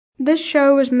This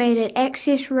show was made at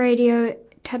Access Radio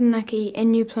Taranaki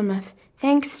in New Plymouth,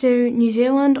 thanks to New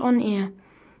Zealand On Air.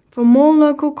 For more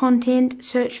local content,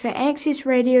 search for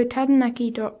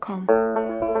accessradiotaranaki.com.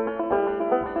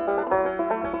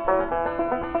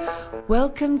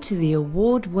 Welcome to the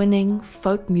award-winning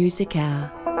Folk Music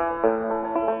Hour.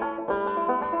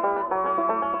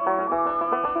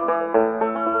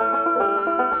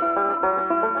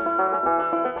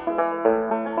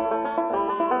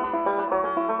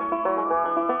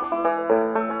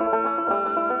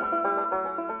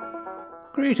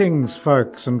 Greetings,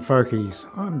 folks and folkies.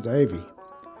 I'm Davey.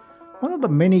 One of the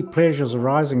many pleasures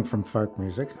arising from folk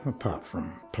music, apart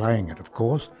from playing it, of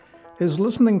course, is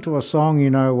listening to a song you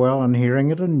know well and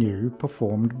hearing it anew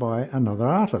performed by another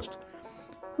artist.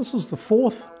 This is the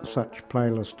fourth such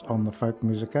playlist on the Folk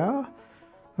Music Hour.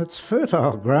 It's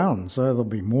fertile ground, so there'll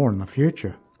be more in the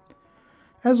future.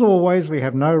 As always, we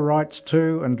have no rights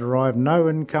to and derive no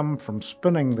income from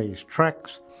spinning these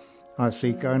tracks. I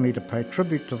seek only to pay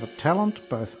tribute to the talent,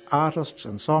 both artists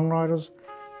and songwriters,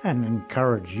 and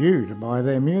encourage you to buy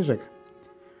their music.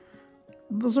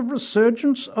 There's a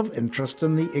resurgence of interest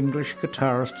in the English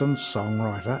guitarist and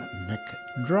songwriter Nick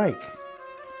Drake.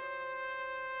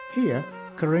 Here,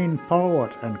 Corrine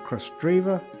Polwart and Chris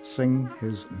Drever sing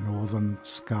his Northern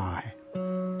Sky.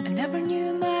 I never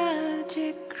knew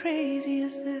magic crazy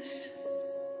as this.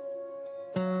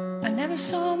 I never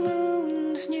saw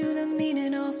moons, knew the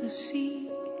meaning of the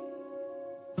sea.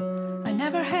 I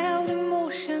never held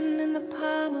emotion in the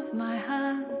palm of my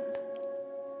hand,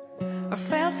 or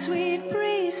felt sweet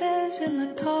breezes in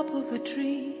the top of a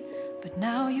tree. But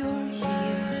now you're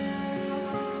here,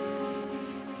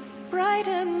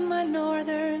 brighten my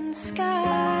northern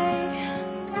sky.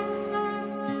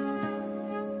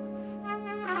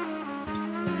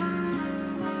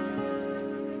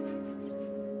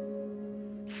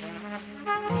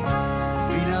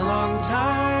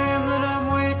 Time that I'm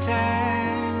waiting,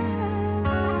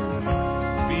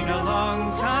 been a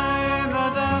long time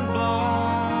that I'm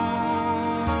blown,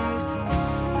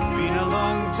 been a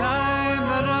long time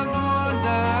that I've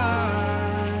wandered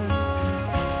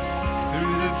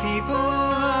through the people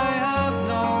I have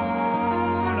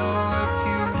known. Oh, if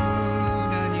you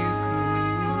and you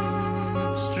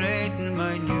could straighten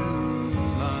my new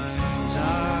mind's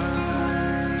eye.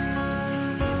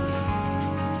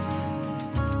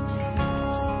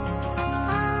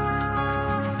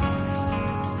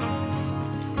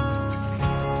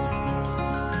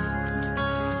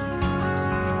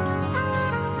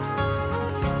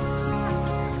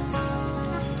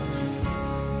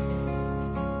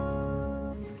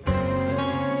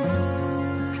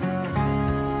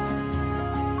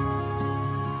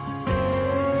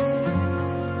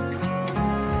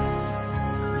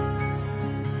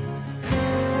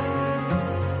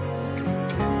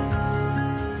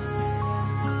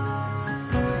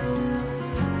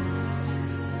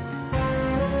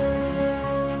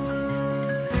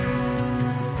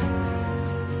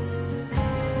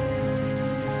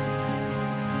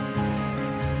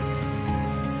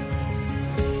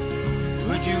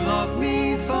 Would you love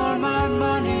me for my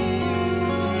money?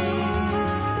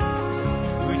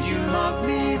 Would you love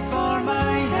me for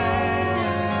my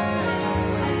hair?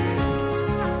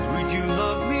 Would you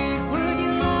love me through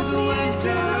the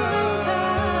winter?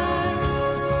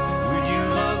 Would you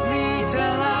love me till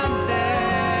I'm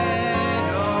dead?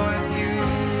 Oh, if you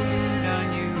and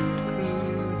you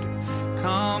could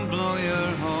come blow your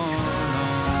horn on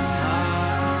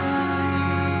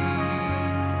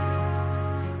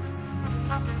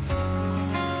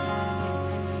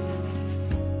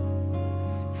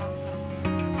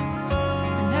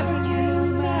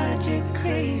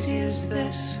crazy as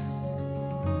this.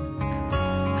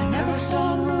 I never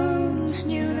saw moons,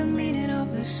 knew the meaning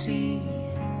of the sea.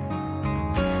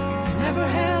 I never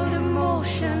held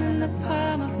emotion in the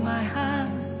palm of my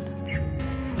hand,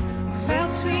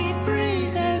 felt sweet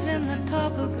breezes in the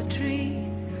top of a tree.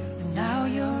 And now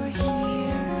you're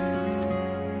here,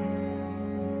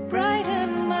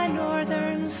 brighten my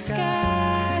northern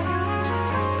sky.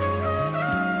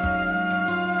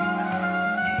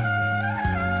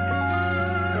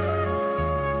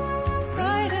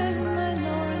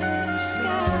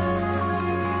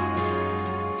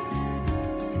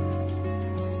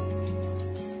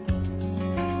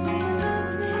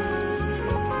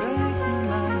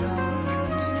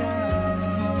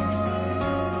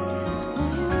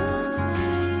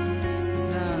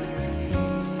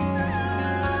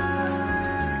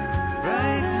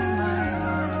 Right in my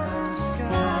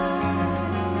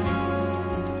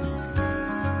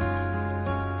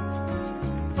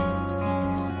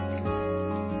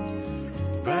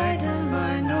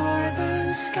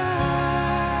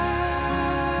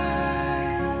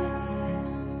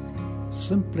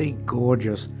Simply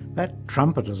gorgeous. That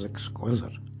trumpet is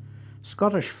exquisite.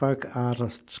 Scottish folk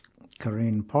artists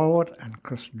Corinne Polwart and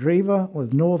Chris Drever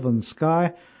with Northern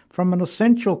Sky from an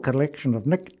essential collection of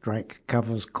Nick Drake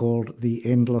covers called The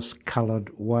Endless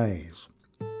Coloured Ways.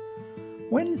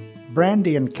 When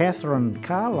Brandy and Catherine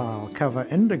Carlyle cover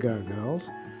Indigo Girls,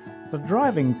 the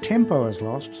driving tempo is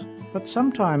lost, but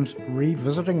sometimes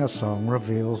revisiting a song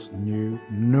reveals new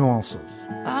nuances.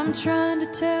 I'm trying to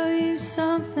tell you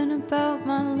something about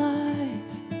my life.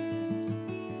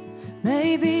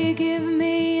 Maybe give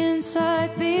me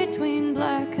insight between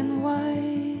black and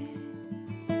white.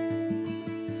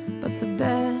 But the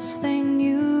best thing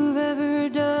you've ever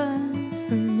done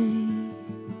for me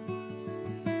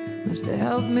was to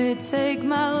help me take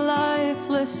my life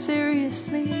less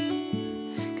seriously.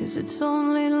 'Cause it's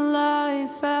only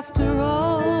life after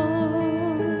all,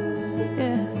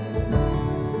 yeah.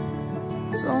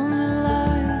 It's only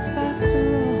life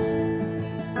after all.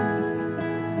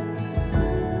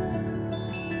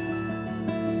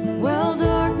 Well,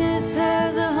 darkness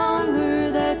has a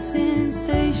hunger that's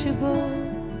insatiable,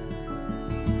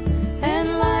 and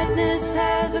lightness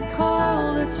has a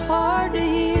call that's hard to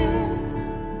hear.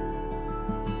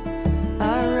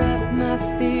 I wrap my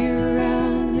fear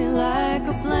around me like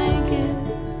a blanket.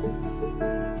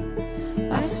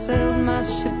 I sailed my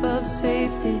ship of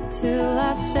safety till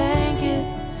I sank it.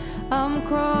 I'm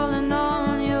crawling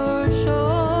on your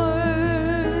shore.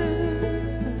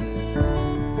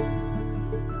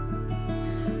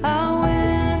 I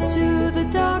went to the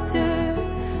doctor,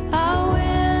 I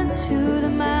went to the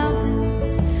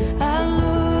mountains, I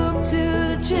looked to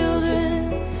the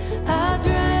children, I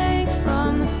drank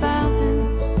from the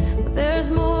fountains. But there's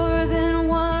more than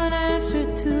one answer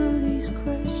to these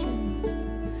questions,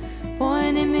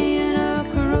 pointing me in a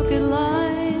crooked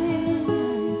line.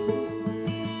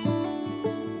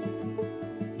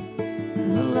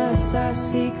 And the less I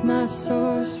seek my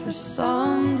source for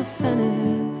some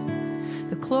definitive,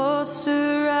 the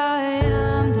closer I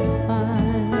am to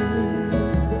find.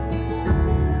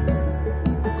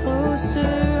 The closer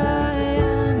I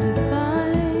am to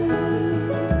find.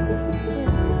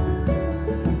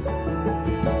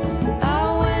 I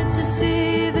went to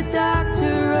see the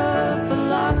doctor of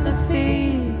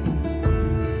philosophy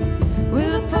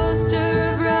with a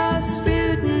poster of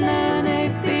Rasputin and a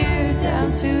beard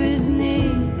down to his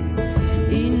knee.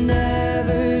 He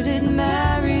never did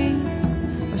marry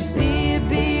or see a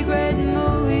B-grade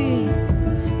movie.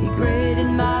 He graded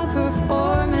my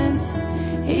performance.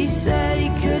 He said he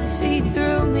could see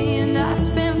through me, and I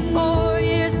spent 4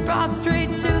 years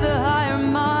prostrate to the higher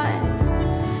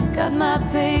mind. Got my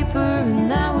paper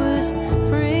and I was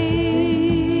free.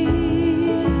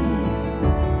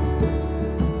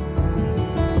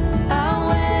 I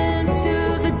went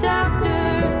to the doctor,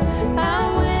 I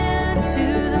went to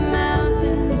the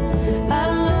mountains, I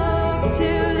looked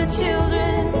to the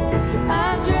children,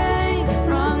 I drank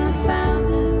from the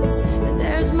fountains. And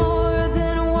there's more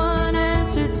than one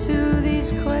answer to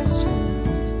these questions,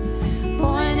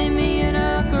 pointing me in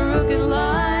a crooked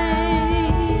line.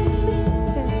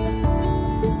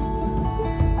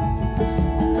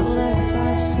 And the less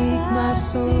I seek my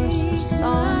source for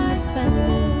some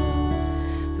definitive,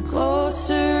 the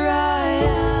closer I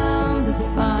am to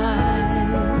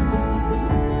find.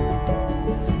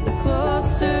 The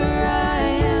closer I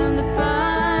am to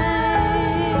find.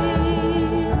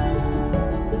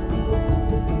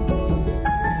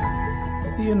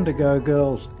 The Indigo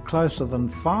Girls, Closer Than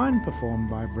Fine, performed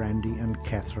by Brandy and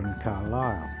Catherine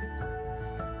Carlyle.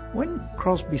 When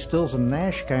Crosby, Stills and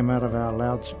Nash came out of our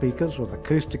loudspeakers with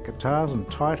acoustic guitars and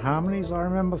tight harmonies, I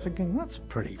remember thinking, that's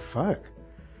pretty folk.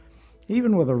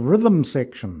 Even with a rhythm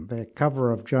section, their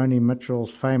cover of Joni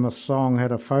Mitchell's famous song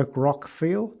had a folk rock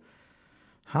feel.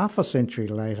 Half a century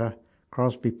later,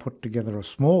 Crosby put together a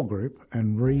small group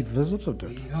and revisited it.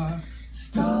 We are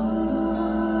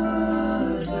stardust,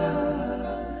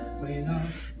 we are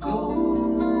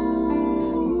golden,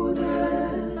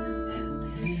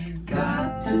 and we've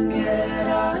got to get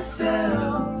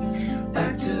ourselves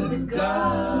back to the garden.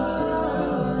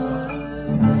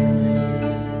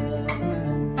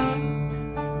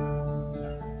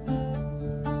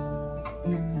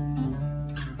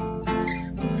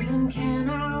 When can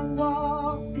I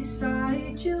walk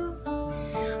beside you?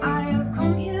 I have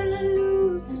come here to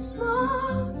lose the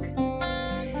smoke.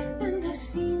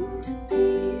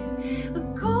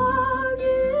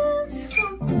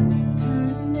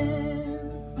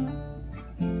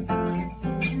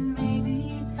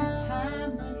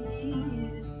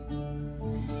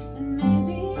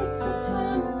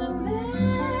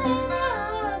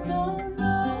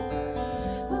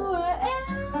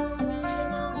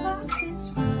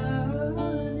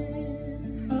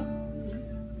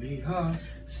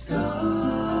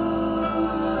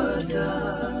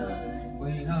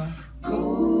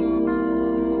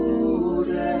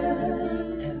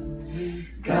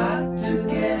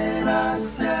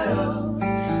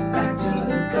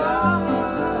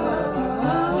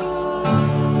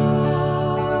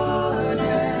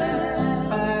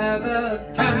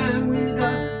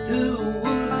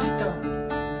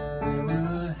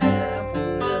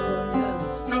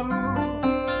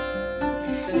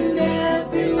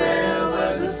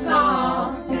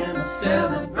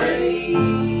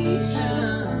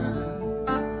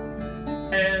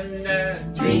 and I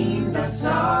dreamed I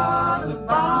saw the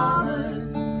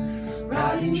bombers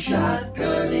riding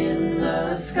shotgun in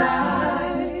the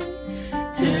sky,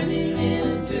 turning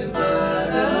into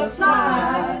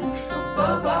butterflies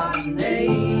above our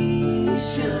nation.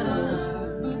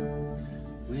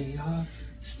 We are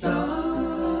stardust,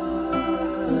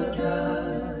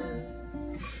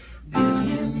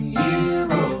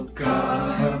 billion-year-old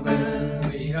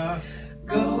carbon. We are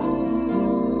golden,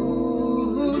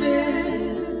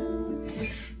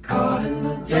 caught in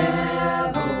the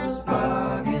devil's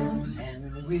bargain,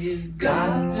 and we've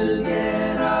got to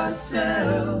get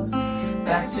ourselves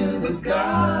back to the garden.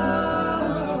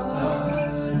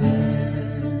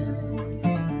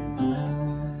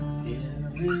 Yeah,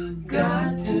 we've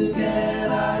got to get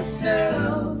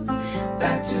ourselves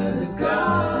back to the garden.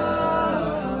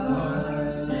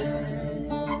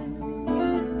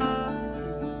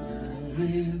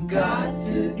 We've got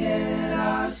to get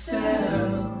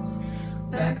ourselves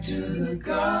back to the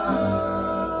garden.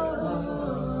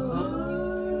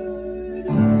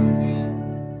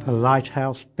 The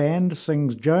Lighthouse Band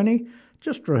sings Joni,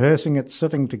 just rehearsing it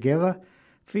sitting together,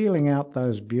 feeling out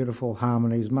those beautiful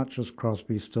harmonies much as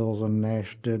Crosby, Stills and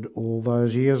Nash did all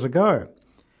those years ago.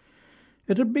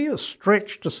 It'd be a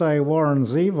stretch to say Warren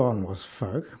Zevon was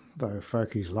folk, though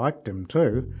folkies liked him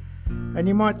too, and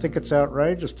you might think it's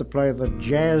outrageous to play the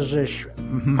jazzish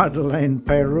Madeleine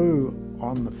Peyrou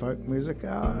on the folk music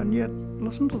hour, and yet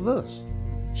listen to this.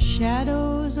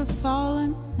 Shadows are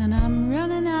falling and I'm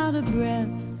running out of breath.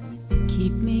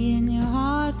 Keep me in your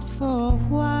heart for a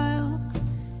while.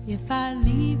 If I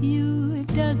leave you, it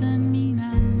doesn't mean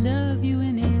I love you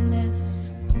any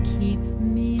less. Keep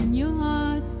me in your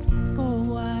heart for a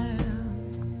while.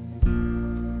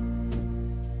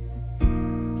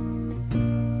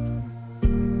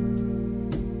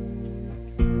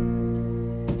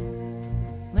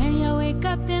 When you wake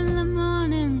up in the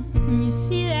morning and you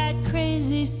see that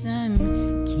crazy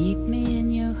sun, keep me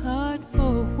in your heart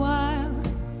for a while.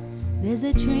 There's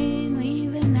a train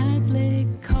leaving Nightly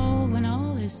Call when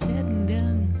all is said and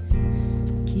done.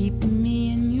 Keep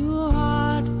me in your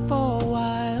heart for a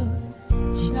while.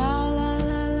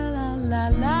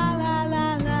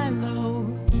 Sha-la-la-la-la-la-la-la-la-lo.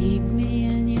 Keep me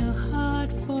in your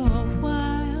heart for a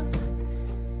while.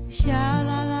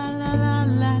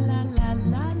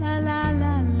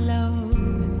 Sha-la-la-la-la-la-la-la-la-la-lo.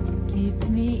 Keep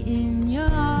me in your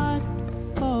heart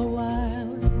for a while.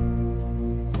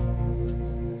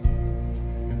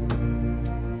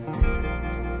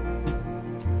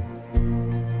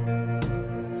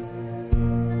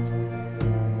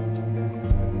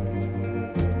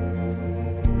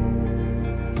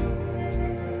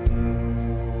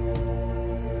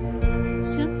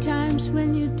 Sometimes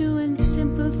when you're doing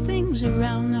simple things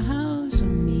around the house, or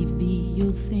maybe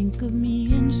you'll think of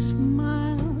me and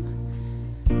smile.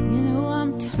 You know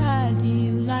I'm tied to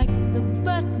you like the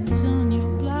buttons on your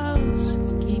blouse.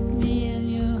 Keep me in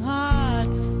your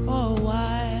heart for a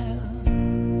while.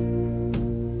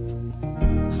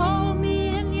 Hold me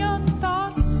in your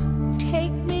thoughts,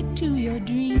 take me to your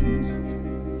dreams.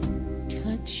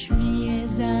 Touch me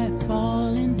as I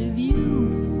fall into view.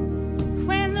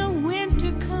 When the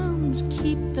winter comes,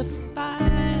 keep the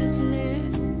fires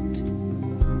lit.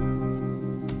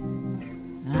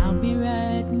 I'll be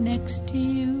right next to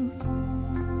you.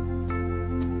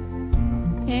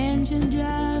 Engine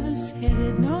drivers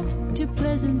headed north to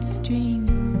Pleasant Stream.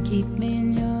 Keep me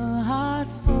in your heart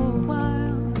for a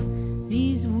while.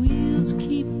 These wheels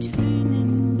keep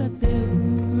turning, but they're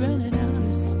running out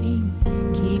of steam.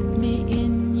 Keep me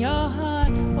in your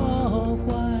heart for a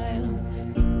while.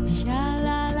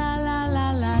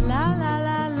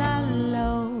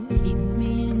 Sha-la-la-la-la-la-la-la-la-lo. Keep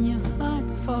me in your heart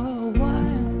for a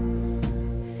while.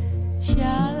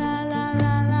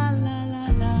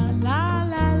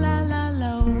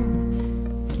 Sha-la-la-la-la-la-la-la-la-la-lo.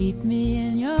 Keep me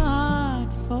in your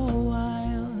heart for a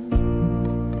while.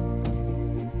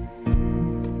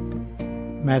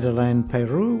 Madeleine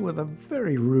Peyrou with a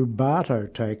very rubato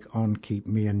take on Keep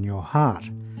Me in Your Heart.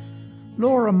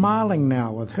 Laura Marling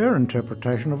now with her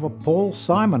interpretation of a Paul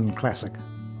Simon classic.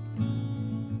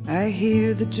 I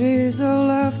hear the drizzle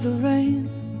of the rain,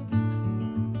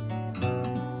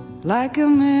 like a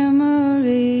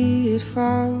memory it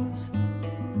falls,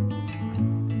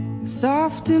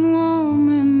 soft and warm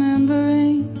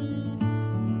remembering,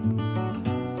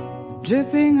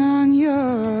 dripping on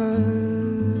your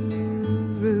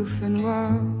roof and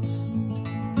walls.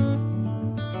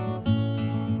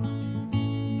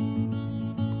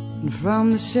 And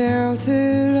from the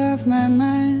shelter of my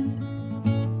mind,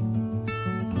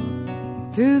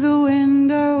 through the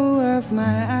window of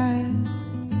my eyes,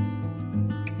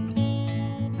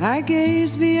 I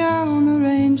gazed beyond the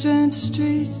rain-drenched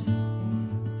streets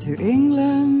to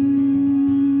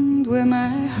England, where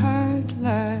my heart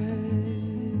lies.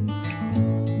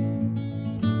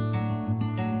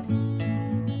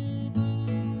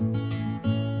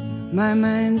 My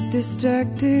mind's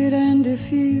distracted and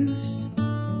diffused.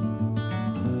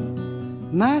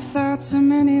 My thoughts are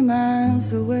many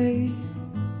miles away.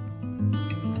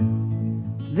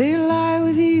 They lie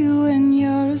with you when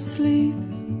you're asleep,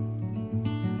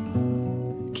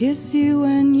 kiss you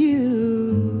when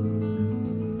you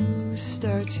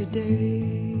start your day.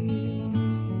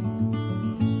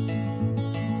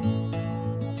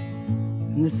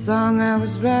 And the song I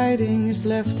was writing is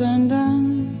left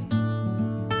undone.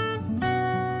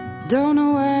 Don't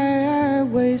know why I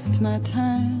waste my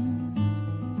time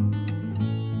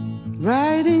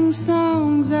writing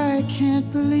songs I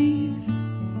can't believe,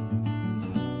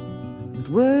 with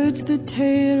words that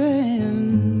tear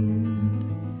and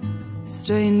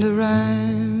strain to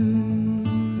rhyme.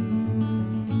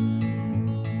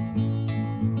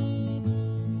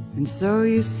 And so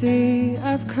you see,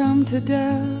 I've come to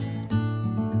doubt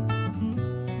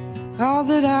all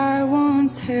that I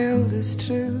once held as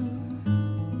true.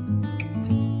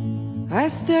 I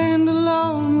stand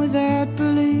alone without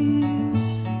beliefs.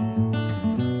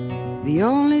 The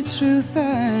only truth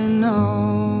I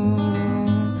know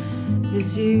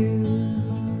is you.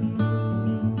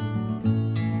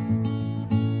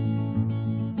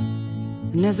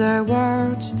 And as I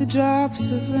watch the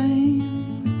drops of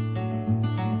rain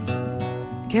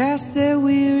cast their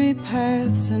weary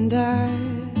paths and die,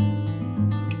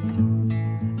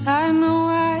 I know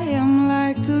I am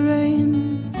like the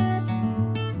rain,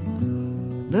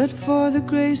 but for the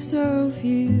grace of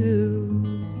you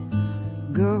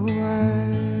go I.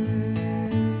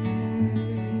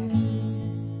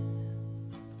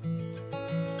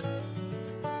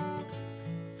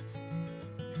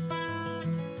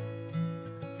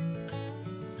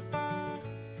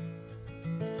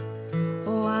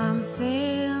 Oh, I'm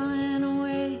sailing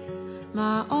away,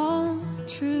 my own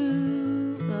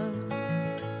true love.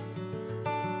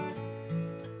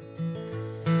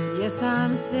 Yes,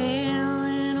 I'm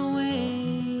sailing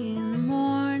away in the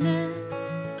morning.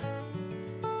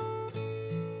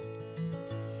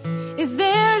 Is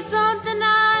there something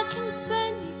I can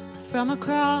send you from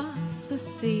across the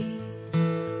sea?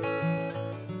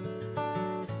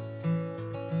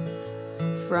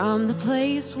 From the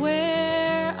place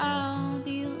where I'll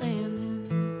be landing.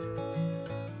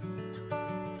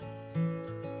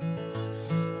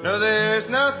 No, there's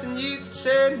nothing you can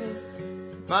send me,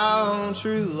 my own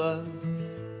true love.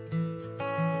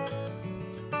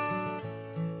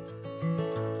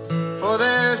 For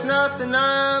there's nothing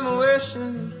I'm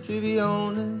wishing to be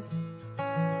owning,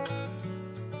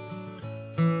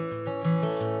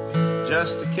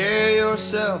 just to carry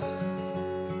yourself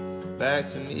back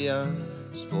to me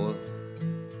unspoiled.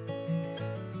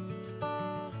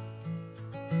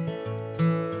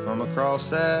 From across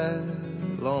that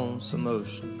lonesome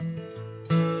ocean.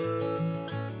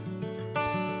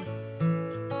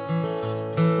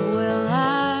 Well,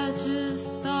 I just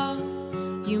thought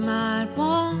you might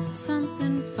want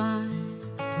something fine,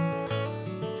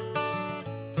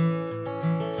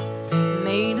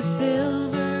 made of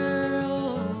silver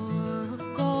or of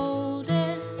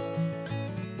golden,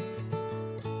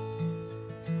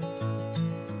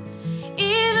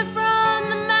 either from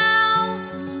the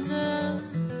mountains of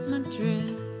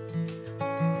Madrid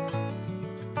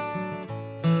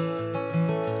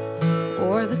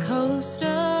or the coast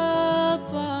of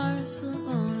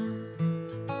Barcelona.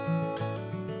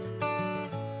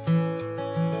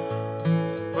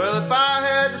 Well, if I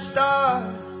had the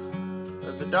stars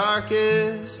of the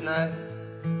darkest night,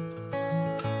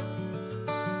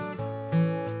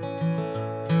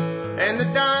 and the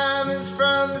diamonds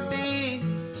from the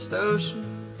deepest ocean,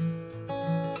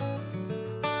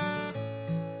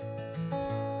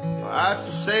 well, I'd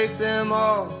forsake them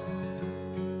all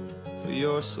for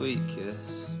your sweet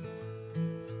kiss.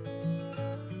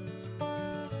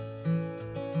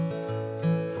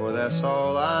 For that's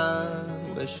all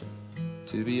I'm wishing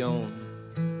to be on.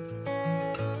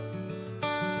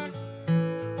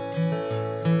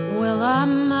 Well, I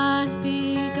might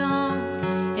be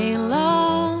gone a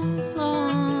long,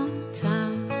 long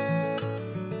time.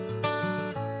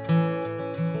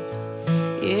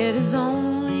 It is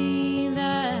only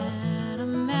that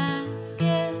I'm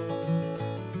asking.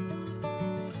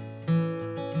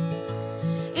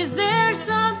 Is there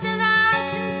something I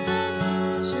can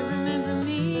send you to remember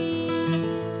me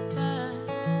by,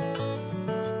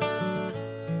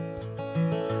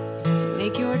 to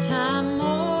make your time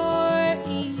more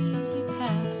easy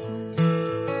passing?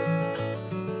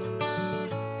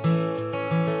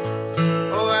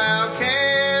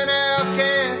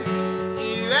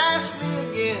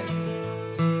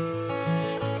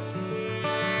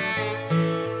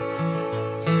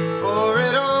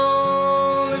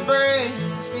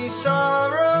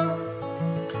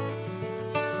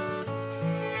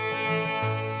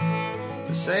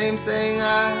 same thing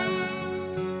I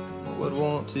would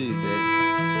want today.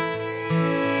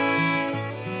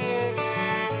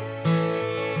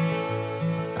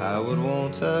 I would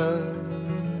want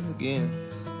again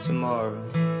tomorrow.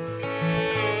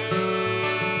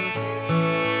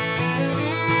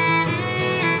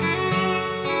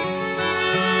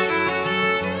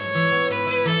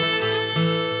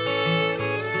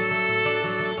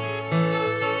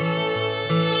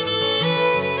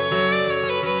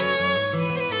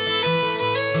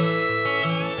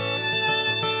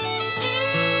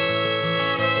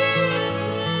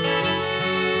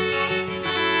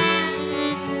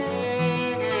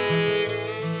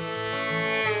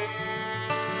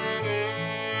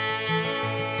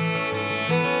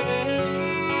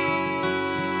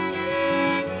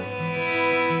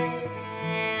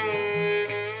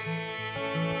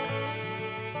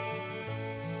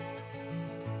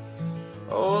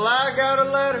 Oh, I got a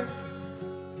letter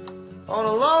on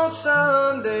a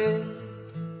lonesome day.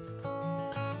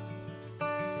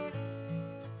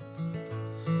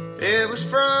 It was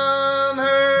from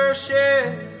her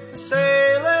ship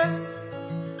sailing,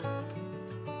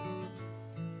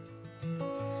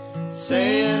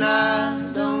 saying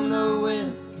I don't know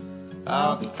when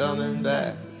I'll be coming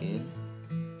back again.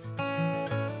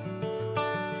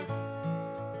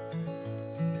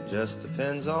 It just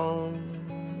depends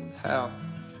on how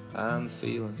I'm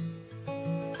feeling.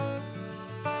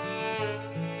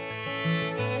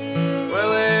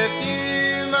 Well, if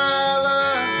you, my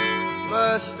love,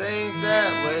 must think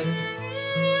that way,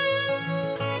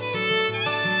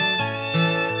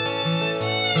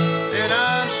 then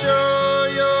I'm sure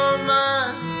your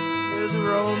mind is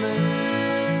roaming.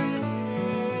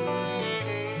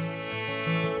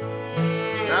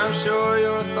 I'm sure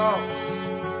your thoughts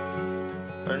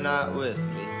are not with me.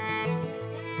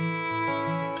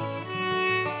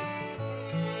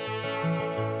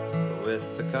 With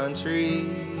the country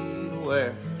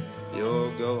where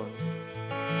you're going.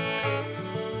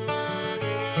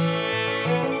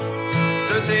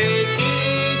 So take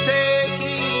heed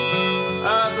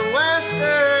of the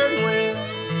western wind.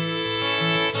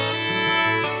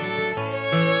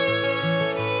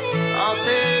 I'll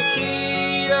take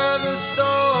heed of the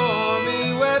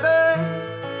stormy weather.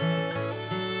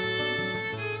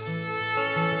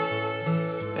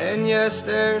 And yes,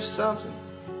 there's something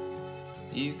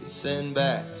you can send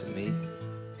back to me.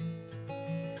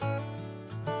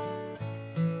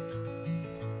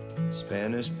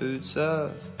 Spanish boots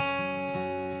of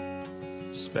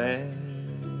Spanish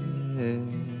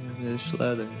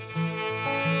leather.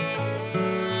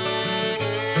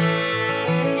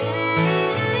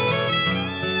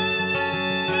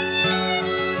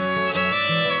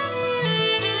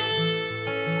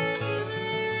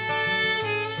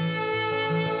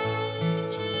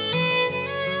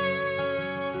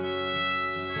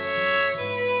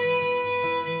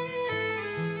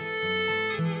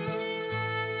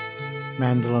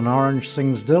 Mandolin Orange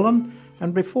sings Dylan,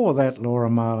 and before that Laura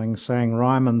Marling sang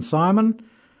Ryman Simon.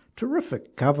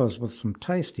 Terrific covers with some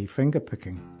tasty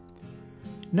finger-picking.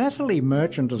 Natalie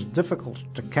Merchant is difficult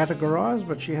to categorise,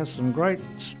 but she has some great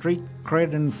street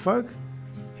cred in folk.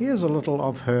 Here's a little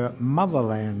of her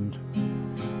Motherland.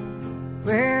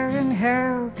 Where in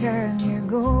hell can you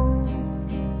go?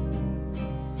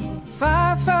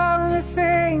 Far from the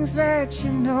things that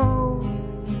you know.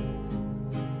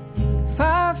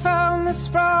 Far from the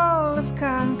sprawl of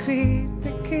concrete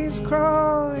that keeps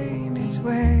crawling its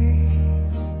way.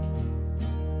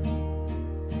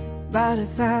 About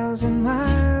 1,000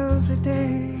 miles a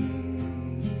day.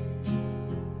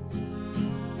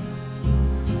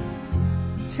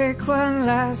 Take one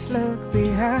last look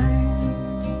behind.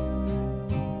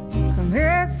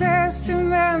 Commit this to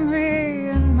memory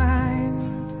and mind.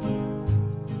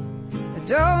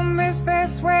 Don't miss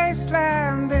this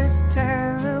wasteland, this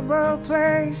terrible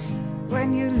place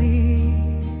when you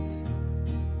leave.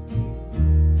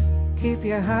 Keep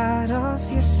your heart off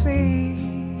your sleeve.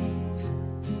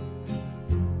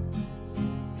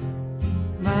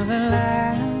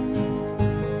 Motherland,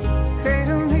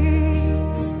 cradle me,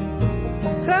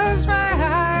 close my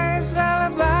eyes,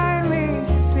 lullaby me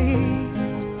to sleep.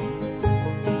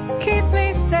 Keep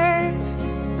me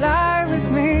safe, lie with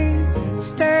me,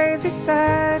 stay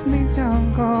beside me,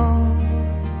 don't go.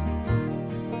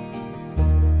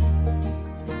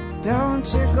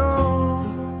 Don't you go.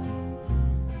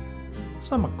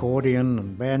 Some accordion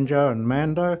and banjo and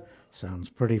mando sounds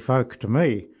pretty folk to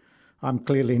me. I'm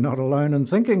clearly not alone in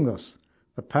thinking this.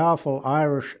 The powerful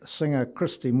Irish singer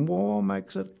Christy Moore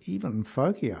makes it even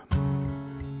folkier.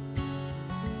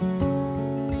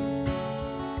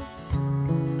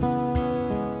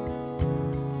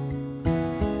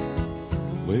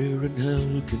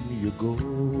 can you go?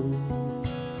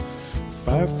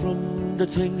 Far from the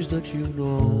things that you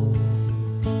know,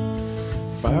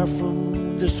 far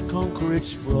from this concrete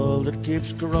sprawl that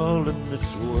keeps crawling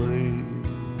its way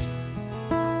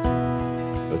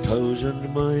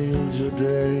 1,000 miles a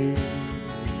day.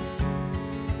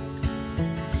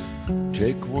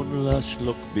 Take one last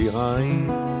look behind,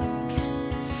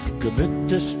 commit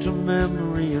this to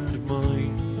memory and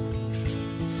mind.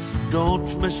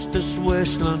 Don't miss this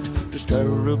wasteland, this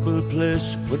terrible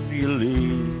place when you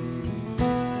leave.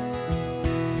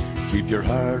 Keep your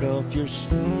heart off your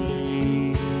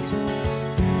sleeve.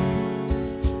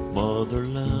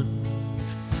 Motherland,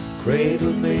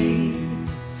 cradle me,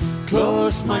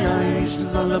 close my eyes,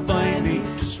 lullaby me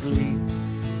to sleep.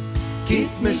 Keep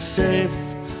me safe,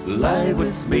 lie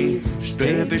with me,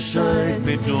 stay beside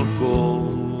me, don't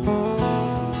go.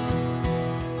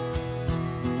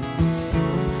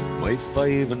 My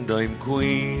 5 and dime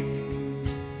queen,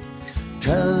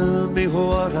 tell me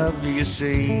what have you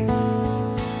seen?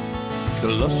 The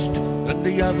lust and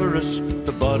the avarice,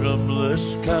 the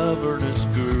bottomless cavernous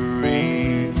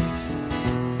greed.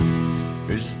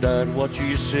 Is that what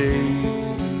you see?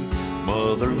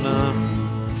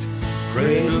 Motherland,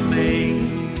 cradle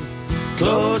me,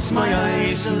 close my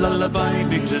eyes and lullaby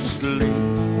me to sleep.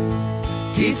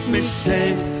 Keep me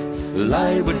safe,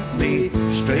 lie with me,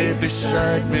 stay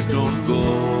beside me, don't go.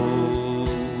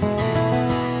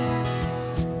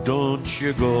 Don't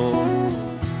you go.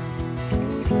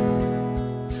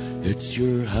 It's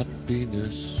your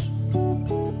happiness I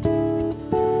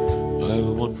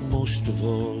want most of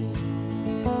all.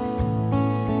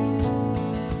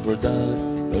 For that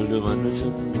I'll do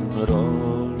anything at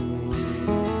all.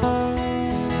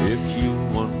 If you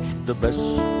want the best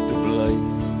of life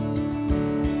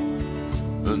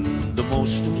and the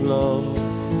most of love,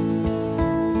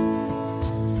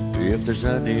 if there's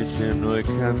anything I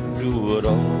can do at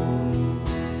all,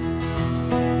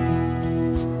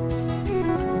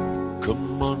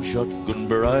 come on, shotgun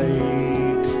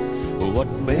bride, what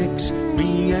makes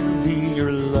me envy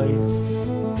your life?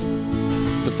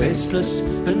 The faceless,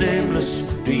 the nameless,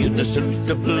 the innocent,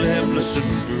 the blameless and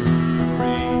free.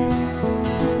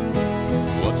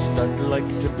 What's that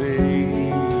like to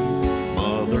be?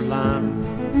 Motherland,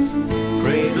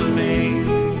 cradle me,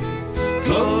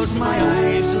 close my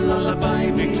eyes and lullaby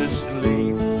me to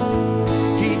sleep.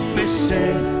 Keep me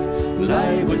safe,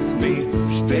 lie with me,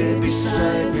 stay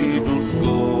beside me, don't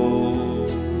go.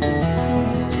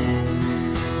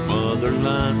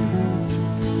 Motherland,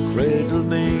 cradle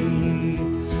me,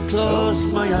 close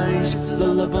my eyes,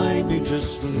 lullaby me to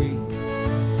sleep.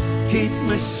 Keep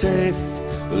me safe,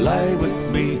 lie with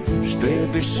me, stay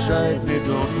beside me,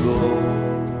 don't go.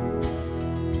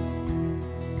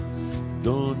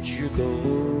 Don't you go,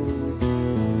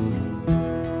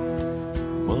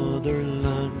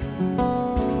 Motherland.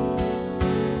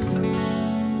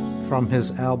 From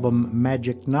his album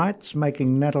Magic Nights,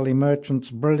 making Natalie Merchant's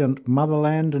brilliant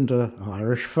Motherland into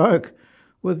Irish folk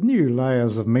with new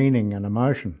layers of meaning and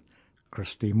emotion,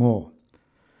 Christy Moore.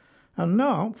 And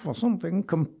now for something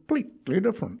completely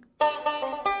different.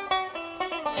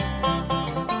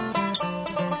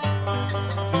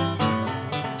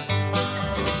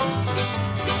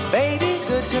 Baby,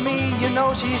 good to me, you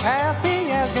know she's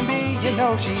happy as can be, you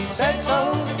know she said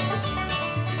so.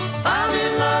 I'm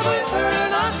in love with her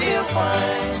and I feel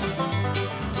fine.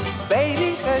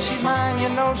 Baby says she's mine, you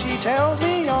know she tells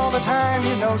me all the time,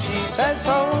 you know she said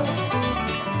so.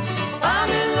 I'm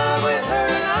in love with her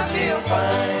and I feel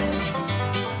fine.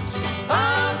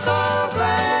 I'm so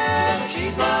glad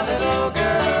she's my little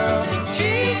girl.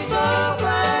 She's so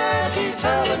glad she's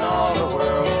telling all the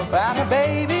world about her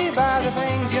baby, by the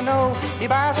things you know. He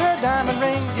buys her diamond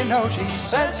rings, you know she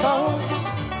said so.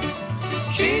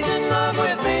 She's in love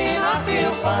with me and I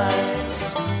feel fine.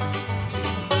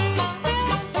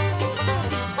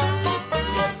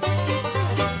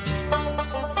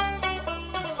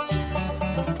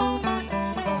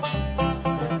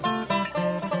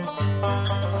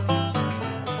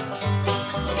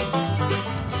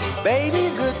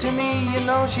 Baby's good to me, you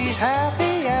know she's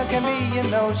happy as can be, you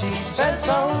know she said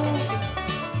so.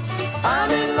 I'm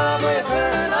in love with her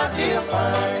and I feel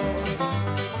fine.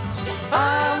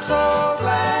 I'm so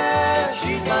glad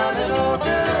she's my little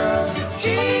girl.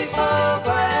 She's so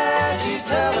glad she's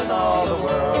telling all the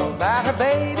world about her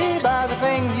baby, buys the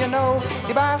things you know.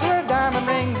 He buys her diamond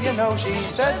rings, you know she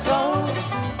said so.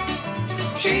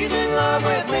 She's in love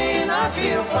with me and I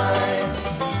feel fine.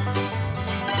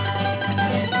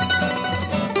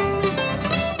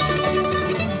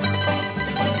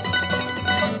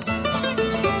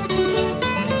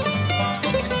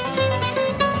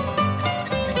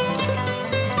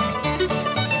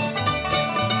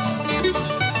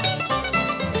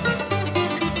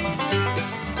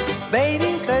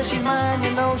 she's mine,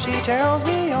 you know she tells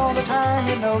me all the time,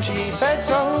 you know she said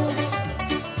so.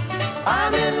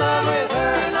 I'm in love with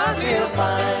her and I feel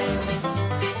fine.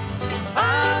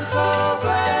 I'm so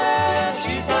glad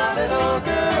she's my little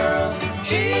girl.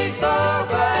 She's so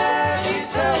glad she's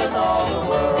telling all the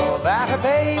world that her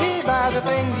baby buys her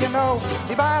things, you know.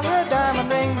 He buys her diamond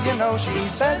rings, you know she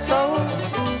said so.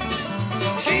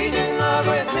 She's in love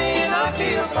with me and I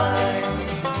feel fine.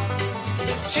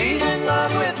 She's in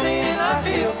love with me and I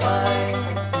feel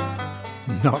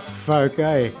fine. Not folk,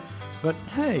 eh? But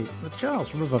hey, the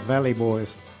Charles River Valley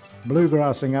Boys,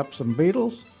 bluegrassing up some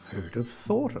Beatles, who'd have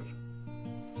thought it?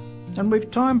 And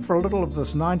we've time for a little of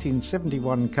this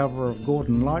 1971 cover of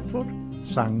Gordon Lightfoot,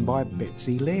 sung by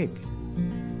Betsy Legg.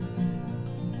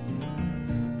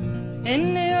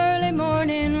 In the early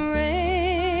morning rain,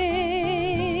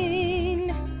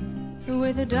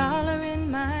 with $1 in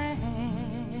my hand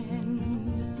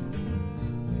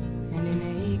and an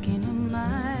aching in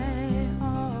my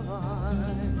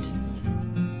heart,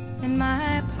 and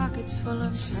my pockets full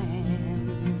of sand,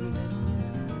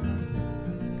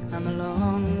 I'm a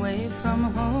long way from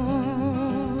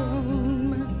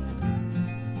home,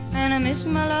 and I miss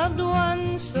my loved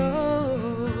ones so.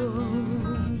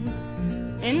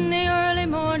 In the early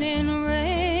morning rain,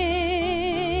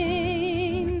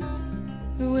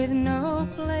 with no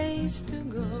place to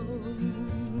go,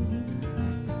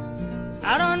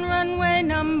 out on runway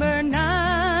number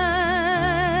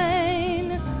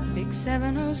 9, big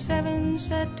 707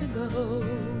 set to go.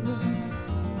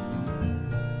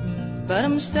 But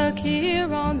I'm stuck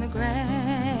here on the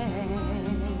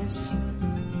grass,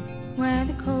 where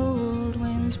the cold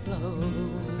winds blow,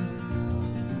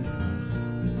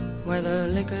 where the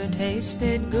liquor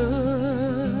tasted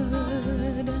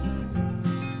good,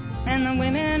 and the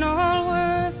women all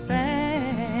were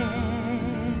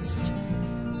fast.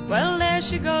 Well, there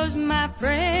she goes, my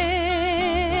friend,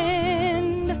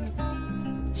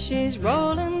 she's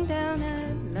rolling down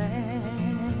at last.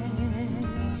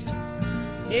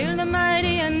 Hear the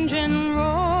mighty engine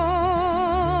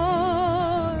roar,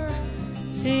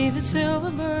 see the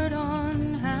silver bird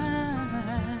on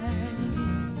high.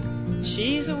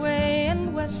 She's away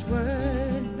and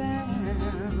westward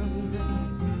bound,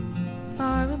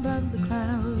 far above the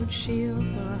clouds she'll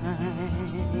fly,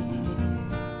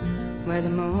 where the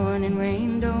morning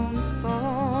rain don't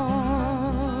fall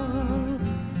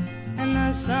and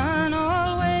the sun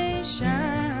always shines.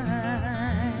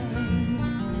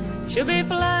 She'll be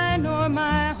flying o'er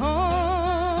my home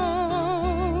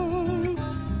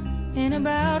in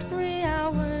about 3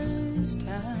 hours'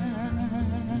 time.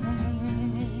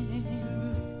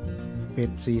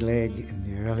 Betsy Legg in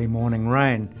the early morning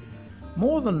rain.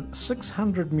 More than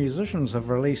 600 musicians have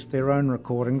released their own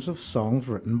recordings of songs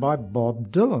written by Bob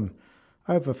Dylan.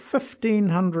 Over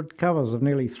 1,500 covers of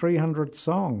nearly 300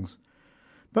 songs.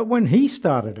 But when he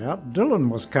started out, Dylan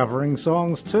was covering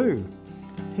songs too.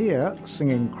 Here,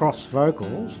 singing cross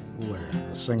vocals, where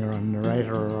the singer and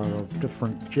narrator are of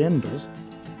different genders,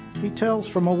 he tells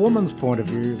from a woman's point of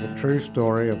view the true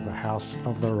story of the House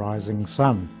of the Rising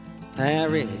Sun.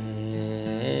 There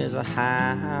is a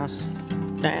house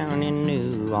down in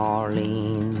New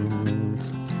Orleans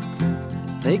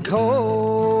they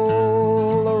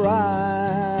call the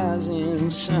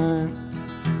Rising Sun,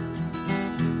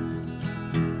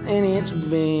 and it's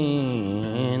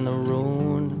been the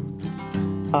ruin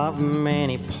of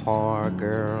many poor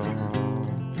girls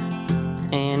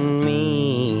and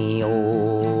me.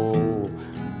 Oh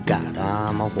God,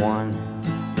 I'm a one.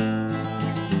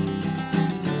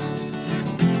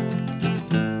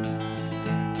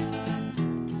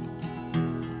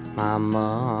 My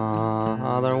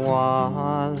mother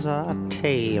was a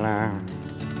tailor.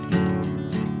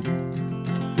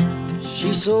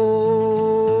 She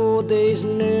sewed these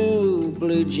new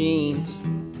blue jeans.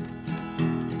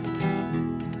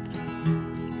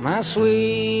 My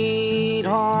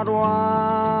sweetheart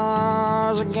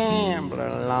was a gambler,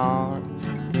 Lord,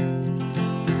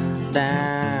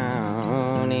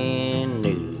 down in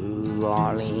New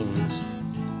Orleans.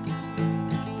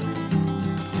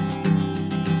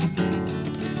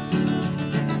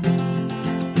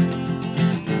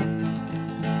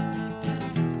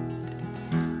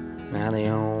 Now the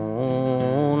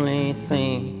only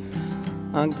thing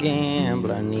a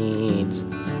gambler needs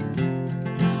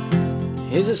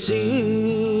is a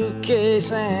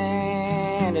suitcase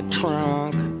and a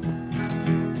trunk,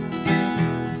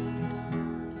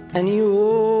 and the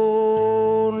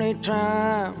only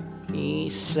time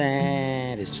he's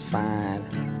satisfied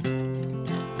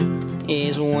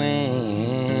is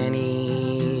when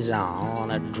he's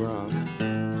on a drunk.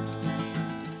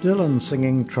 Dylan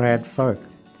singing trad folk.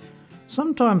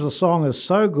 Sometimes a song is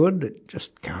so good it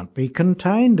just can't be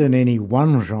contained in any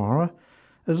one genre,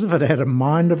 as if it had a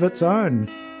mind of its own.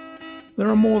 There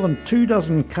are more than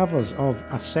 24 covers of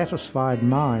A Satisfied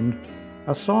Mind,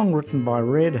 a song written by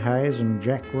Red Hayes and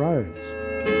Jack Rhodes.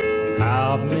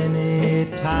 How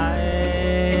many times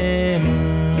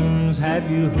have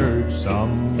you heard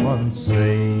someone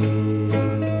say,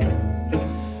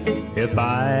 if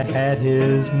I had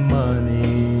his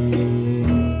money,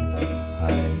 I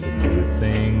could do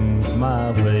things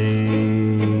my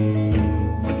way.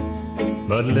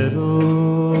 But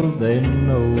little they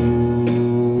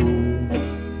know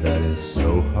that is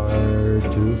so hard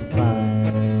to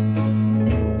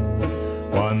find.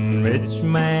 One rich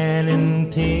man in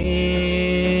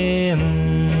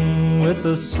 10 with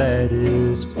a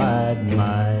satisfied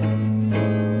mind.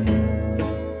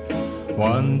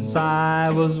 Once I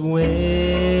was winning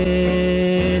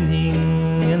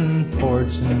in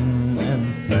fortune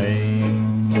and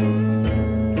fame,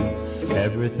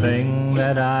 everything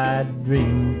that I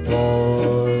dreamed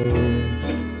for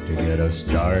to get a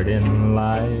start in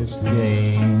life's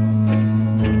game.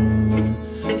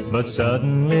 But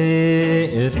suddenly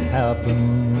it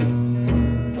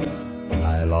happened,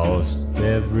 I lost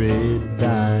every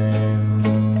dime.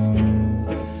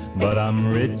 But I'm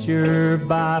richer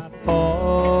by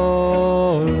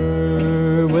far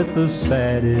with a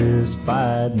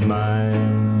satisfied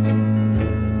mind.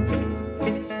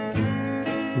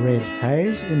 Red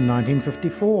Hayes in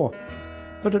 1954,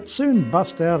 but it soon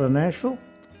bust out in Nashville.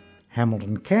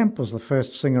 Hamilton Camp was the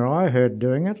first singer I heard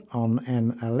doing it on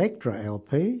an Elektra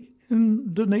LP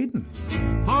in Dunedin.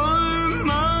 For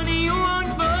money you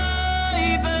won't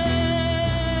buy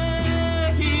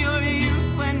back your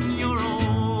youth when you're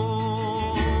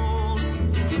old,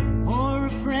 or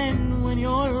a friend when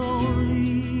you're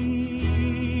lonely,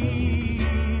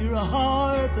 or a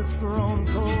heart that's grown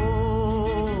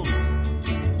cold.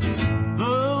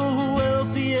 The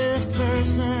wealthiest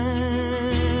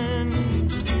person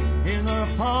is a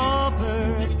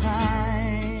pauper at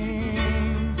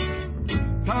times,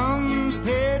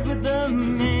 compared with the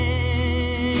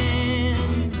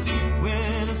man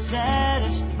with a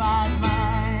satisfied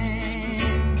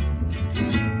mind.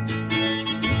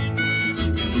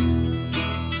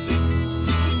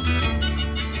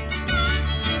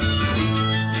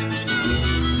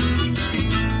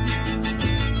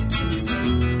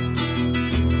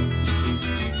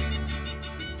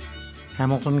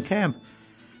 Hamilton Camp,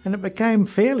 and it became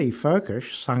fairly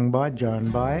folkish, sung by Joan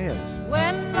Baez.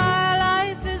 When my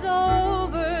life is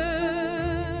over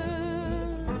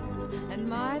and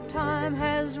my time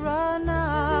has run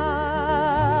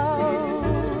out,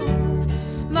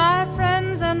 my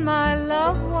friends and my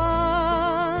loved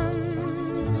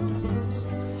ones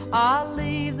I'll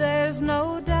leave, there's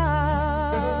no doubt.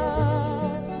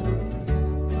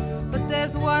 But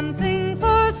there's one thing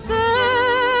for certain,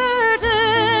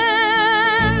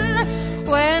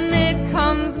 when it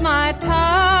comes my time,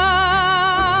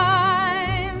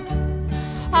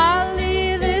 I'll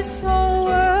leave this whole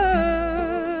world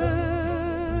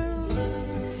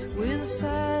with a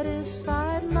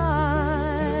satisfied mind.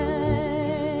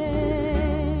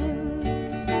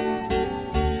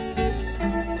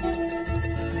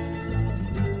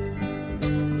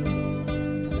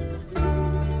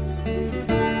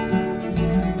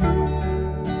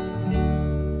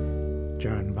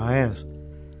 Joan Baez.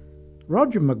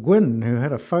 Roger McGuinn, who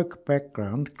had a folk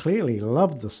background, clearly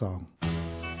loved the song.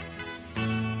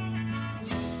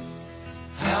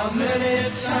 How many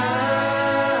times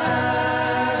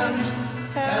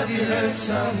have you heard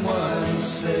someone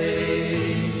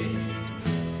say,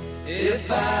 if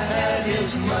I had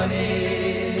his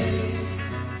money,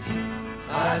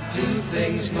 I'd do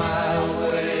things my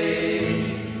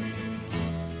way.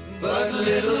 But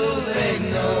little they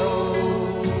know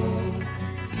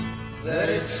that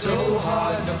it's so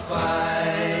hard to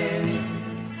find.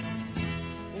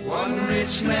 One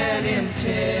rich man in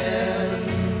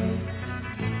 10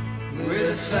 with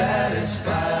a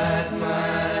satisfied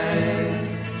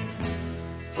mind.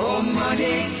 For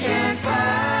money can't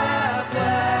buy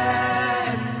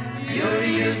back your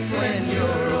youth when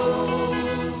you're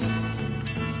old,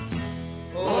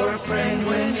 or a friend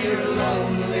when you're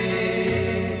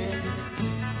lonely,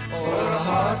 or a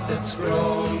heart that's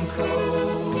grown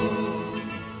cold.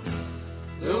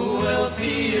 The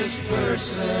wealthiest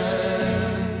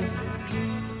person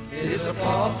is a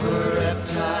pauper at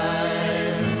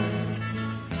times,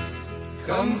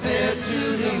 compared to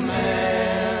the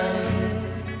man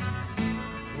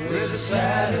with a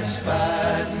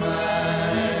satisfied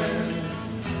mind.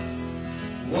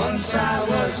 Once I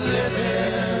was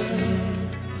living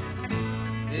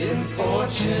in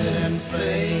fortune and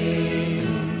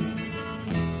fame.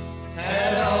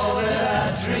 Had all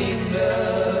that I dreamed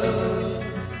of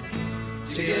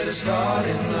to get a start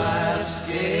in life's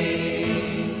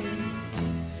game.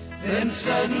 Then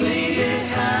suddenly it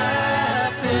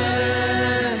happened,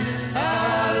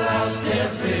 I lost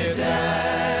every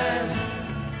dime.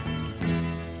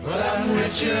 But I'm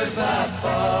richer by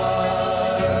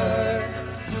far,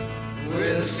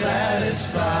 with a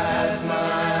satisfied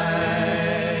mind.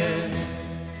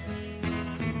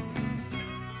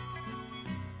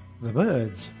 The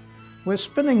Byrds were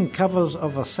spinning covers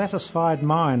of A Satisfied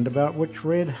Mind, about which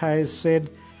Red Hayes said,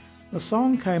 "The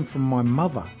song came from my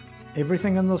mother.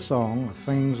 Everything in the song are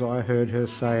things I heard her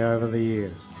say over the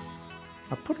years.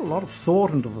 I put a lot of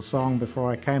thought into the song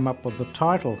before I came up with the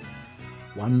title.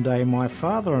 One day my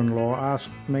father-in-law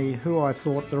asked me who I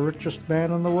thought the richest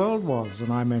man in the world was,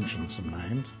 and I mentioned some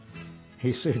names.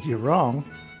 He said, 'You're wrong.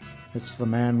 It's the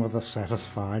man with a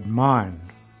satisfied mind.'"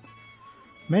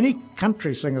 Many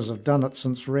country singers have done it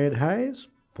since Red Hayes.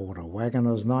 Porter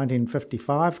Wagoner's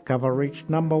 1955 cover reached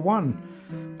 #1.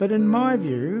 But in my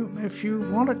view, if you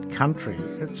want it country,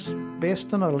 it's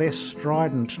best in a less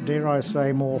strident, dare I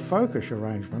say more folkish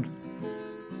arrangement.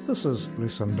 This is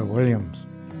Lucinda Williams.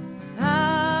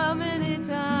 How many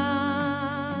times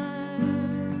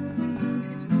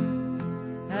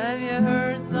have you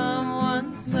heard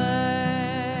someone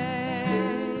say,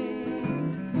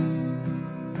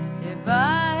 if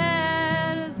I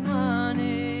had his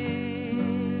money,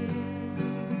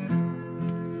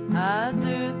 I'd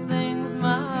do things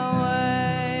my way.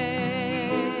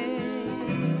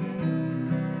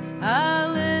 How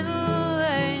little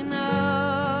they know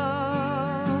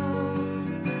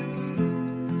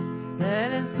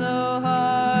that it's so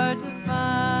hard to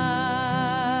find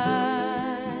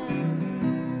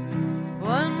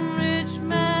one rich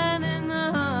man in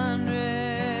 100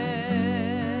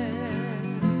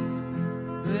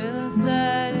 with a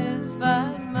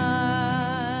satisfied mind.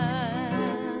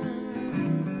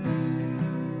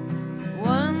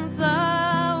 Once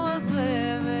I was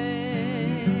living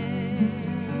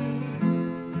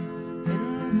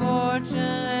in fortune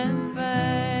and fame,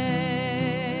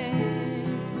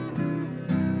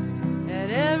 had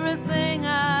everything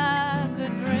I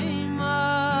could dream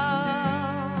of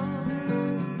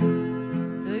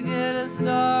to get a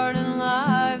start in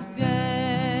life's game.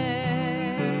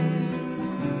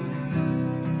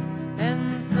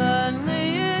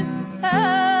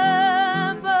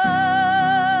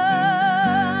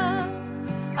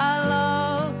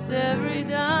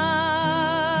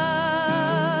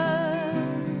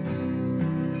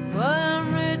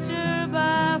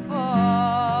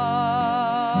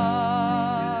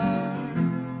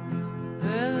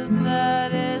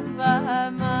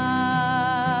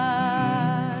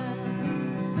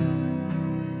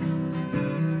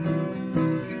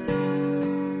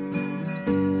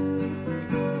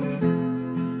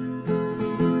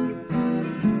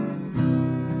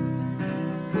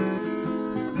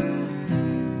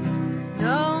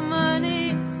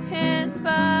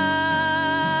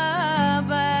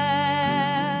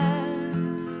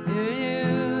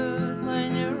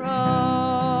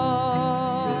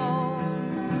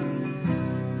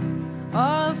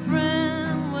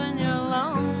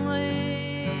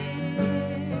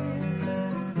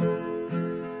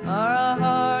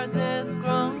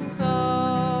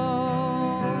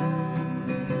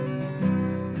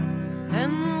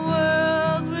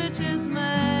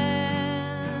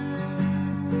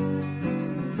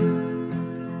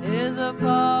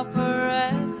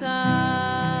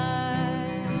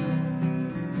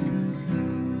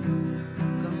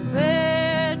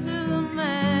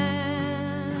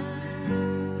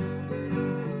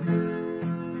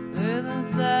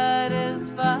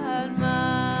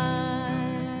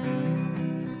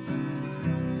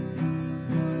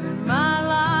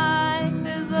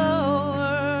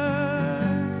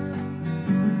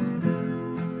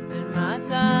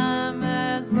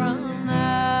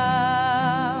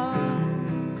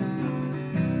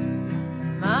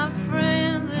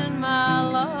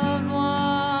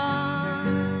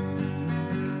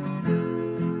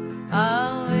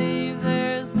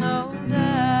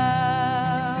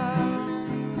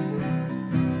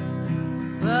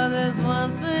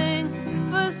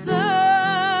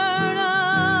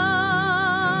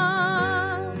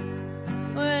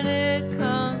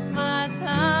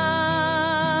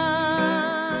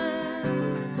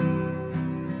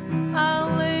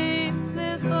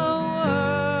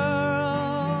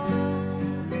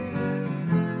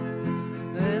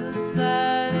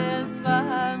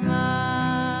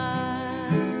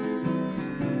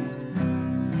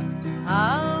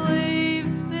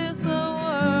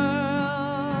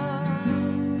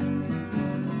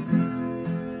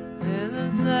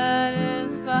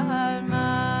 satisfied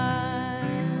mind.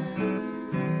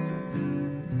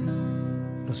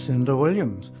 Lucinda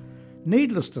Williams.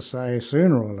 Needless to say,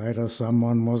 sooner or later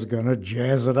someone was going to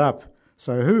jazz it up.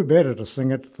 So who better to sing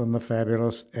it than the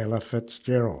fabulous Ella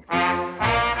Fitzgerald?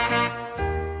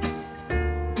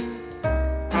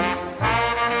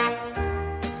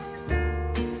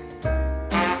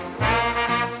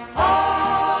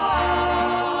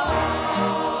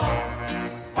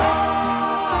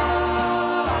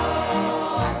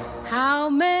 How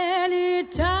many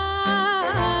times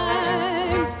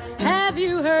have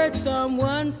you heard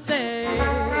someone say,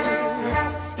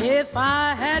 if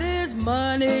I had his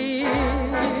money,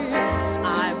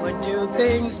 I would do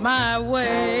things my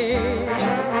way?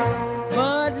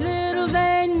 But little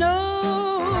they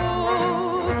know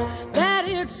that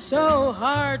it's so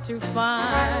hard to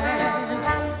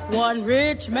find one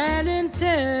rich man in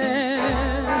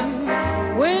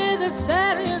 10 with a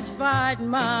satisfied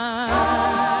mind.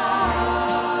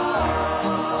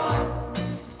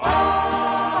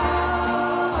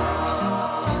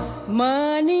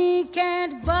 Money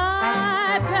can't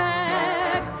buy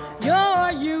back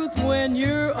your youth when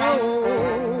you're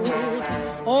old,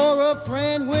 or a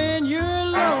friend when you're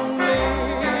lonely,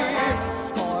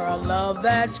 or a love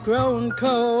that's grown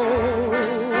cold.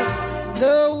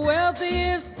 The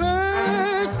wealthiest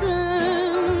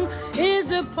person is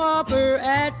a pauper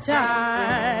at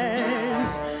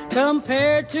times,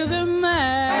 compared to the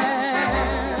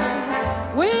man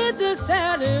with a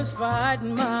satisfied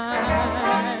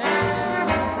mind.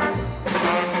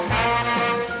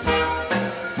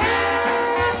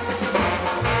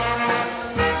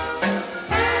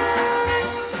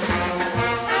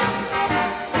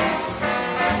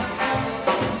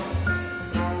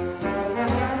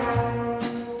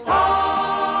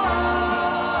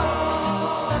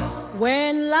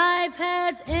 When life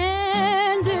has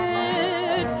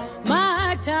ended,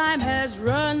 my time has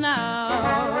run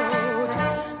out.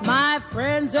 My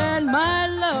friends and my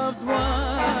loved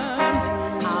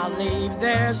ones, I'll leave,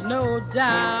 there's no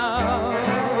doubt.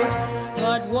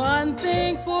 But one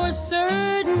thing for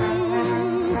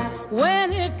certain,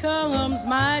 when it comes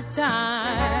my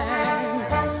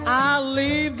time, I'll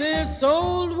leave this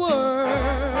old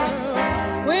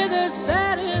world with a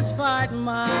satisfied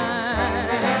mind.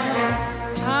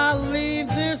 I'll leave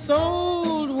this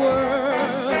old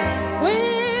world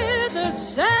with a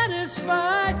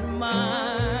satisfied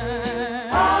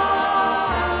mind.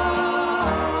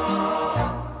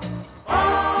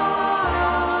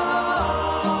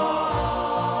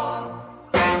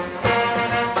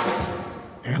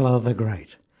 Ella the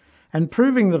Great. And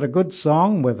proving that a good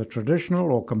song, whether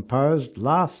traditional or composed,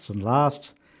 lasts and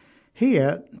lasts,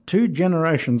 here, 2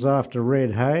 generations after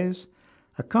Red Haze,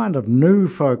 a kind of new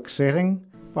folk setting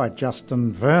by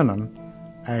Justin Vernon,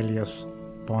 alias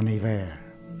Bon Iver.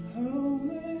 How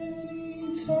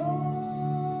many times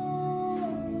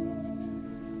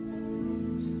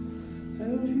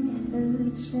have you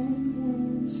heard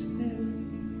someone say,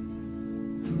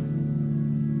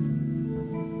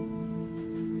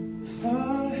 if I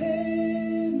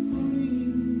had money,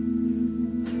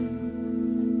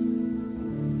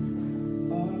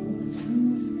 I would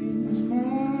do things my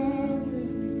way?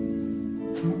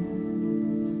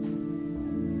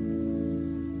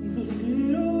 But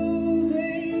little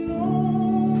they know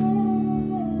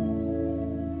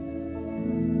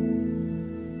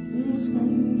those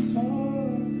homes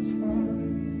hard to find.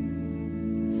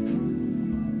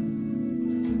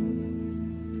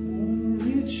 One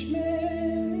rich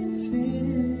man in 10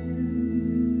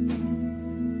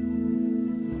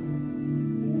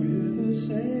 with a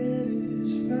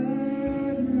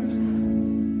satisfied mind.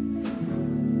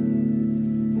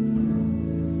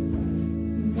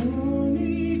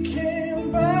 Money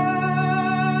can't buy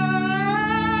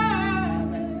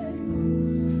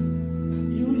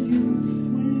your youth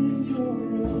when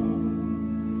you're old,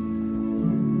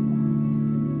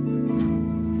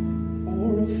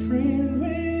 or a friend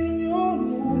when you're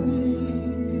lonely,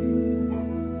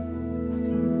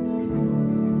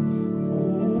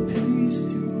 or peace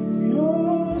to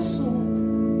your soul.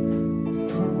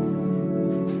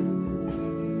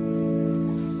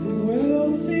 The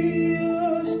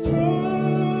wealthiest person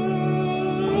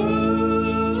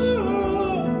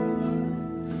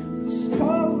is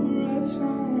power at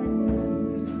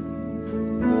times,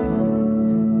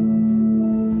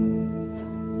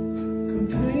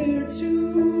 compared to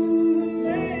the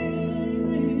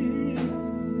man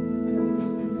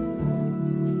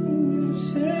who is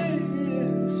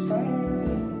satisfied.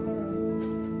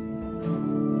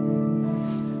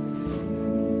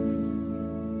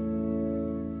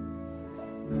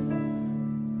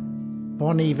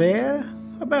 Bon Iver,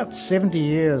 About 70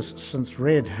 years since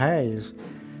Red Haze,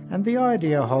 and the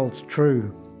idea holds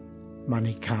true.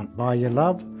 Money can't buy your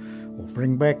love or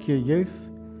bring back your youth,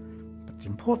 but the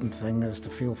important thing is to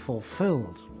feel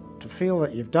fulfilled, to feel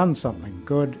that you've done something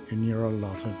good in your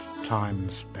allotted time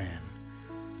span.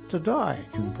 To die,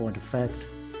 in point of fact,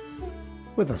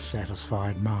 with a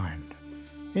satisfied mind.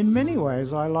 In many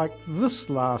ways, I like this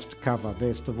last cover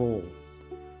best of all.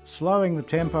 Slowing the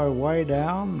tempo way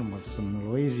down with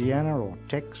some Louisiana or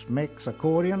Tex-Mex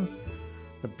accordion,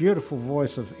 the beautiful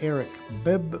voice of Eric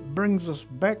Bibb brings us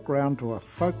back round to a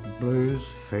folk blues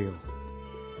feel.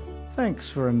 Thanks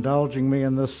for indulging me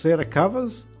in this set of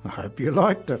covers. I hope you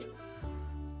liked it.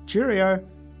 Cheerio.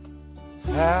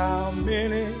 How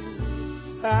many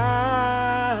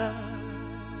times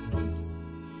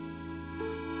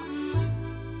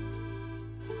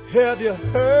have you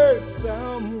heard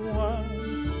someone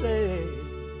say,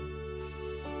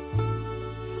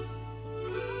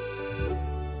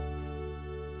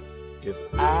 if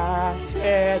I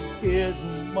had his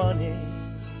money,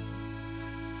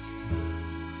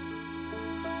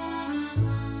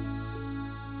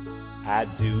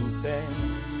 I'd do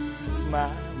things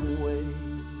my way.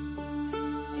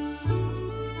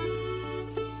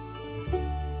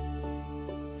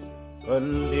 But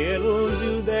little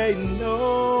do they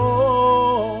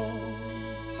know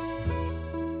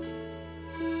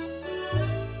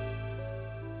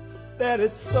that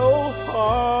it's so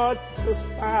hard to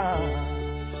find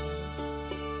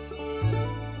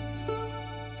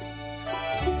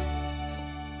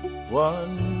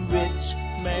one rich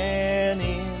man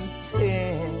in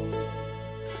 10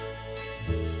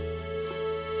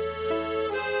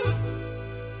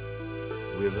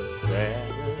 with a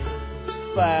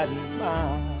satisfied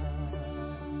mind.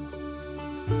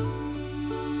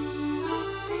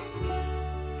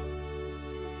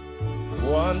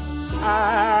 Once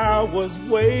I was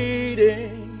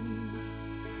waiting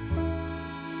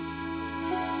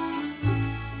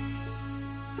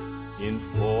in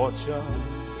fortune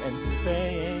and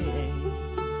fame,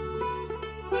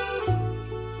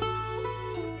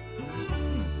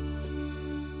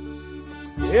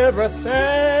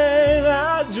 everything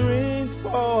I dreamed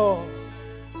for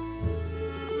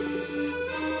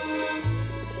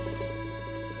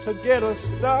to get a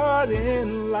start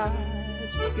in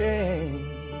life's game.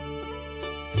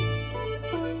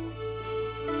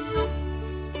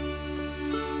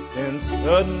 And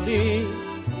suddenly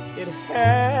it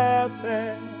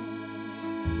happened.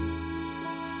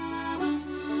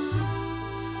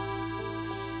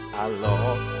 I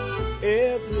lost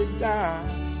every dime.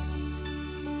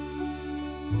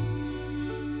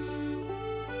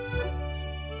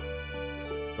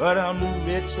 But I'm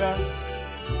richer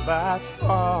by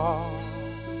far.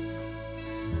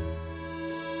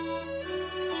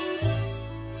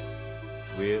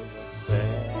 With a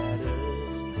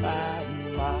satisfied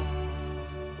mind.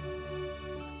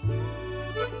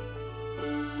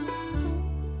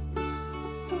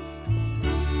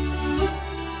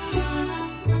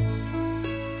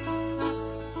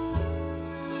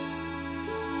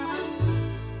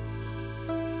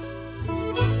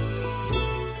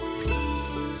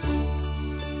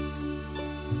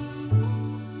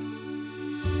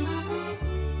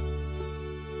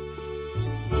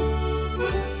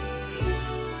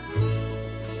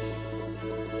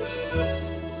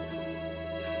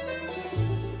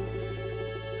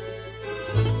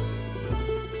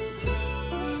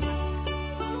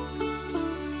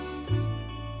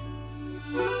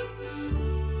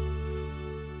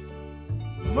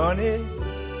 Money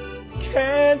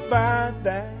can't buy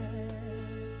back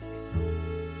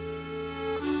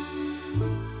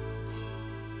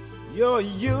your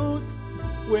youth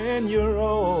when you're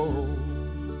old.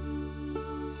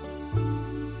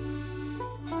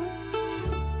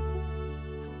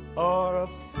 Or a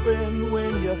friend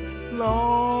when you're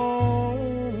lonely.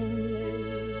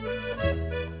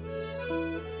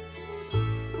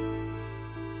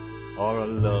 Or a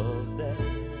love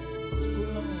that's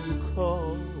grown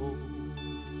cold.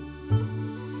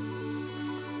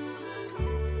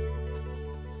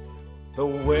 The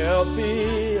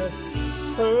wealthiest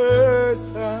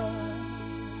person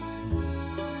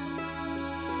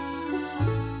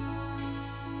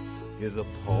is a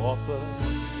pauper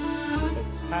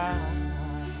at times.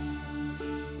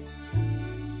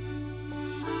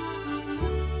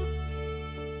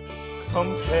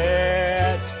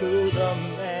 Compared to the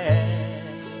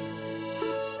man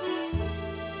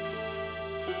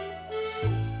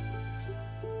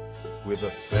with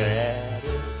a satisfied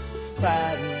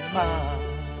mind.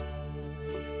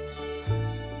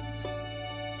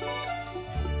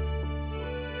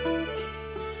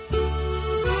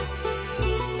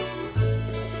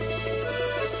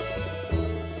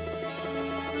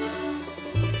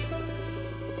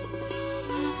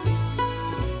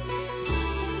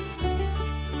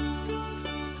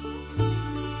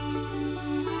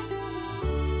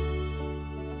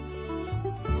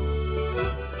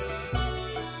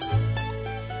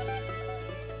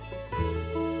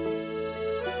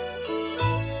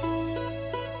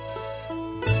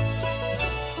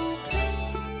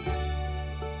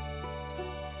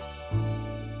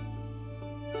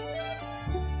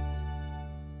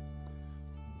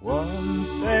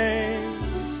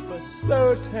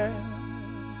 time.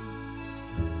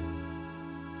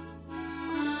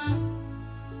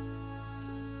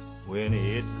 When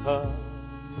it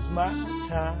comes my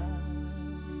time,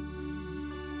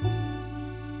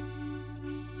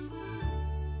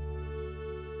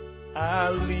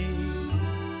 I'll leave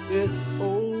this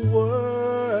old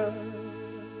world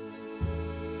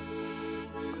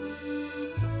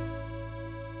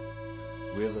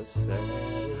with a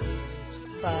satisfied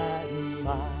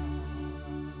mind.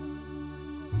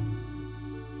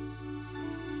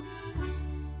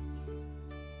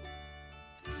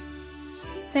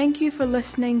 Thank you for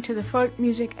listening to the Folk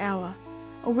Music Hour,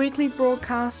 a weekly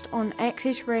broadcast on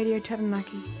Access Radio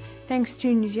Taranaki, thanks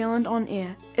to New Zealand On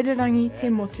Air, Irirangi Te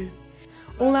Motu.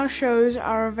 All our shows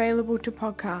are available to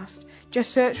podcast.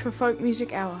 Just search for Folk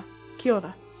Music Hour. Kia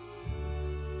ora.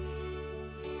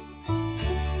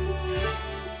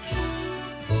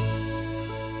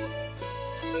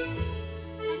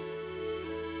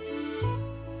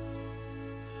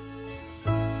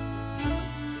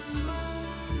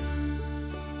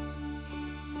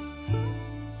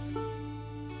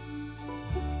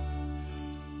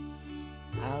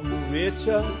 I'm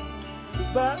richer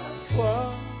by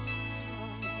far,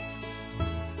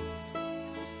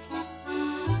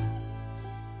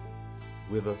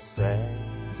 with a satisfied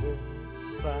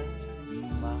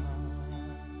mind.